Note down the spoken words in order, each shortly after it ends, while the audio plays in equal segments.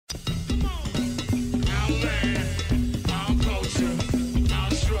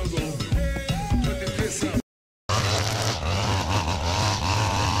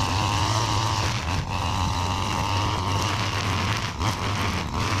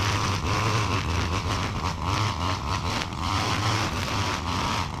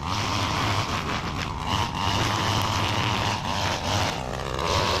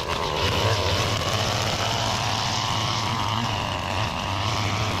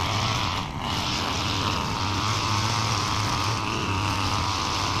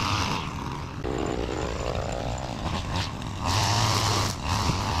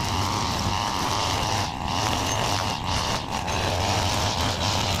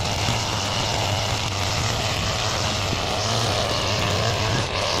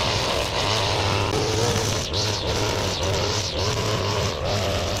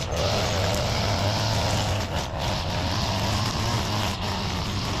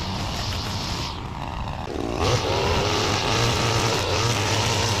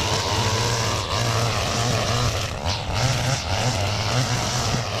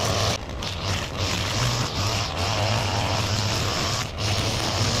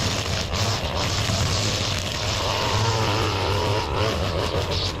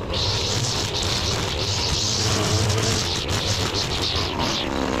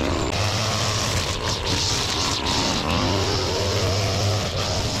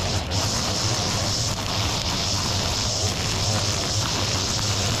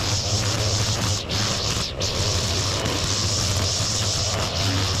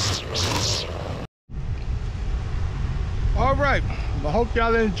hope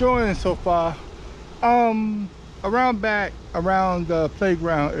y'all enjoying so far. Around the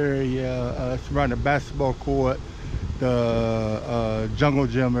playground area, it's around the basketball court, the jungle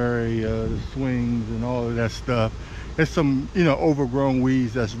gym area, the swings and all of that stuff. There's some, overgrown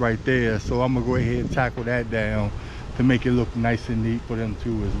weeds that's right there. So I'm gonna go ahead and tackle that down to make it look nice and neat for them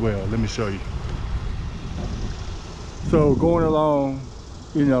too as well. Let me show you. So going along,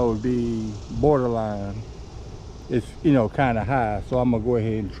 the borderline, it's kind of high, so I'm gonna go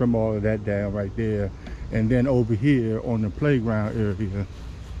ahead and trim all of that down right there. And then over here on the playground area,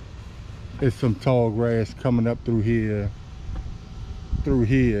 there's some tall grass coming up through here.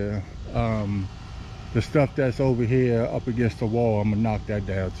 The stuff that's over here up against the wall, I'm gonna knock that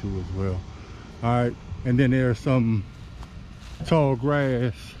down too as well. All right, and then there's some tall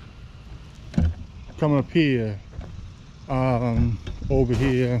grass coming up here, over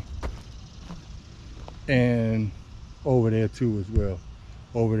here, and over there too as well.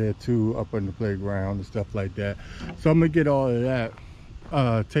 Over there too, up on the playground and stuff like that. So I'm gonna get all of that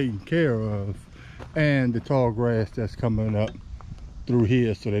taken care of, and the tall grass that's coming up through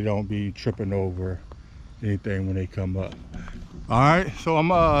here, so they don't be tripping over anything when they come up. All right, so I'm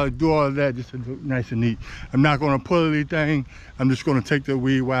gonna do all of that just to look nice and neat. I'm not gonna pull anything. I'm just gonna take the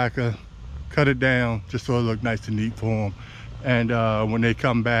weed whacker, cut it down just so it look nice and neat for them. And when they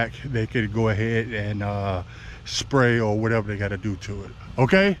come back, they could go ahead and spray or whatever they got to do to it.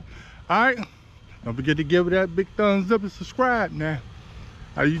 Okay? All right. Don't forget to give it that big thumbs up and subscribe now.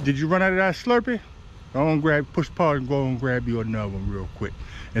 Did you run out of that Slurpee? Go on, push pause and go and grab you another one real quick.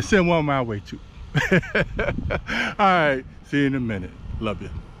 And send one my way too. All right. See you in a minute. Love you.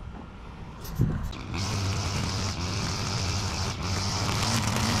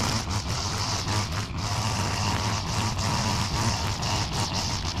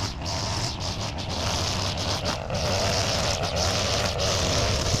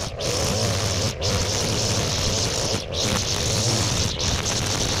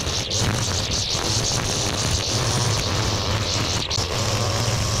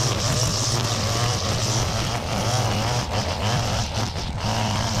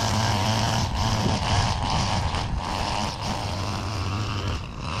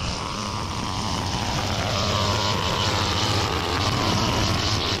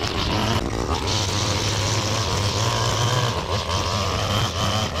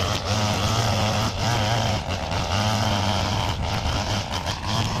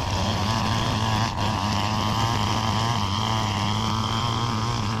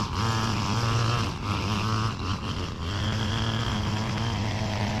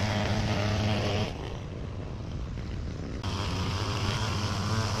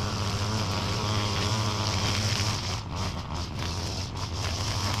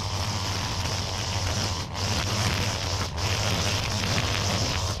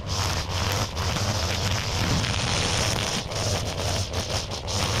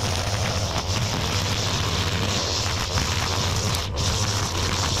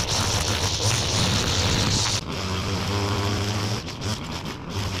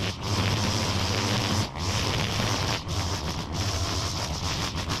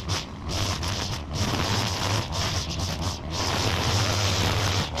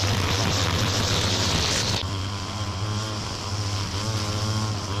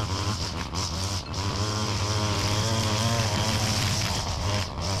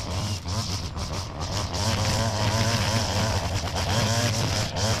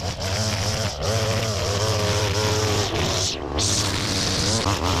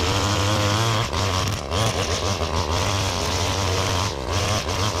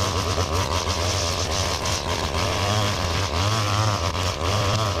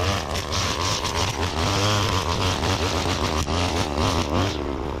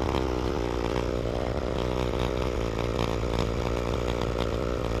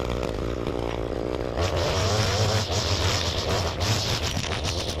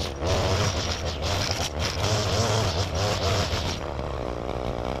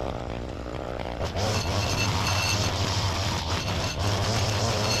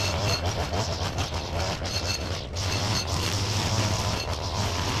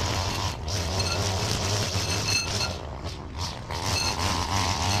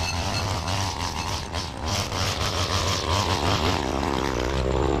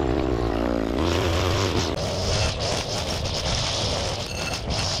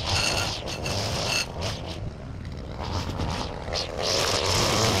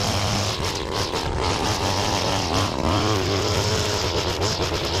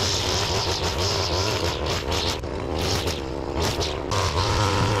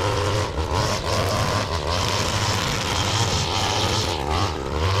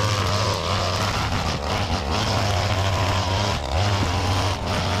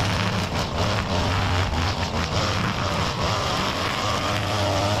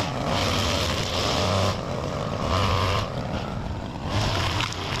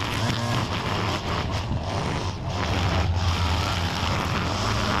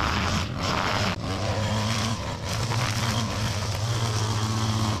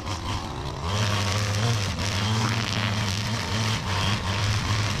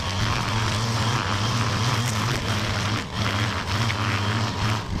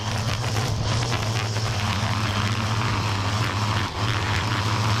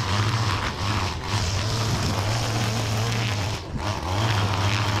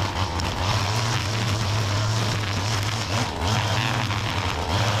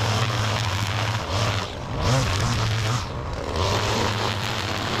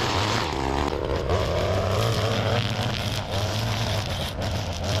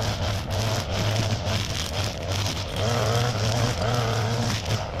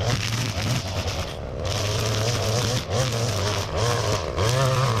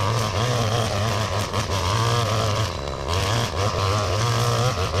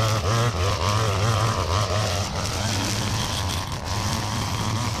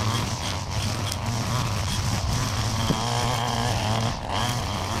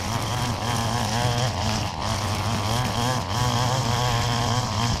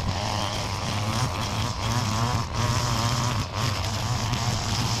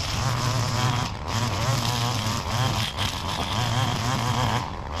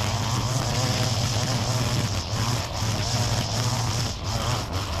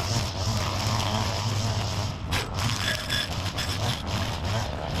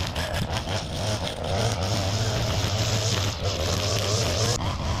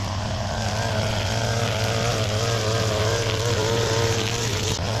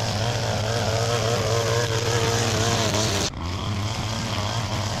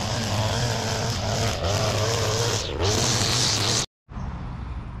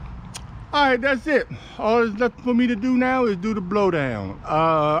 right, that's it. All that's left for me to do now is do the blowdown.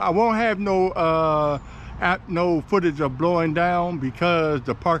 I won't have no footage of blowing down because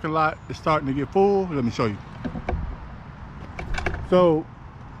the parking lot is starting to get full. Let me show you. So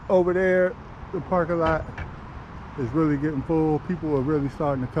over there, the parking lot is really getting full. People are really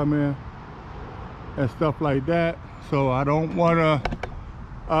starting to come in and stuff like that. So I don't want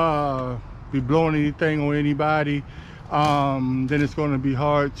to be blowing anything on anybody. Then it's going to be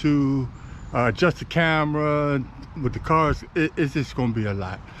hard to adjust the camera with the cars. It's just going to be a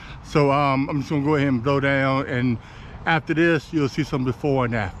lot. So I'm just going to go ahead and blow down, and after this you'll see some before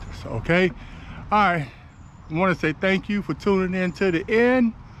and afters. Okay, all right, I want to say thank you for tuning in to the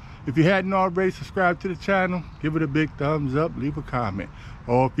end. If you hadn't already subscribed to the channel, give it a big thumbs up, leave a comment.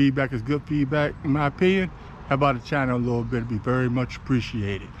 All feedback is good feedback, in my opinion. How about the channel a little bit? It'd be very much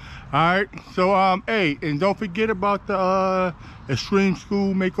appreciated. All right, so hey, and don't forget about the Extreme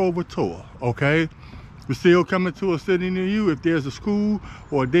School Makeover tour. Okay, we're still coming to a city near you. If there's a school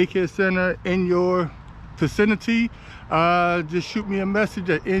or a daycare center in your vicinity, just shoot me a message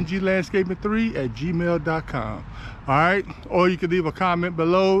at nglandscaping3@gmail.com. all right, or you can leave a comment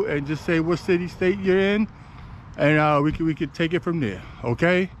below and just say what city, state you're in, and we could take it from there.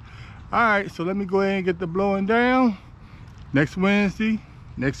 Okay, all right, so let me go ahead and get the blowing down. Next Wednesday,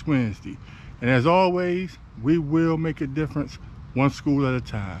 and as always, we will make a difference one school at a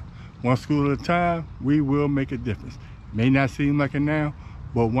time. One school at a time, we will make a difference. May not seem like it now,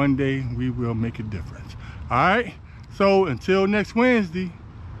 but one day we will make a difference. All right, so until next Wednesday,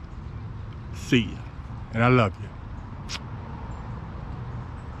 see ya, and I love you.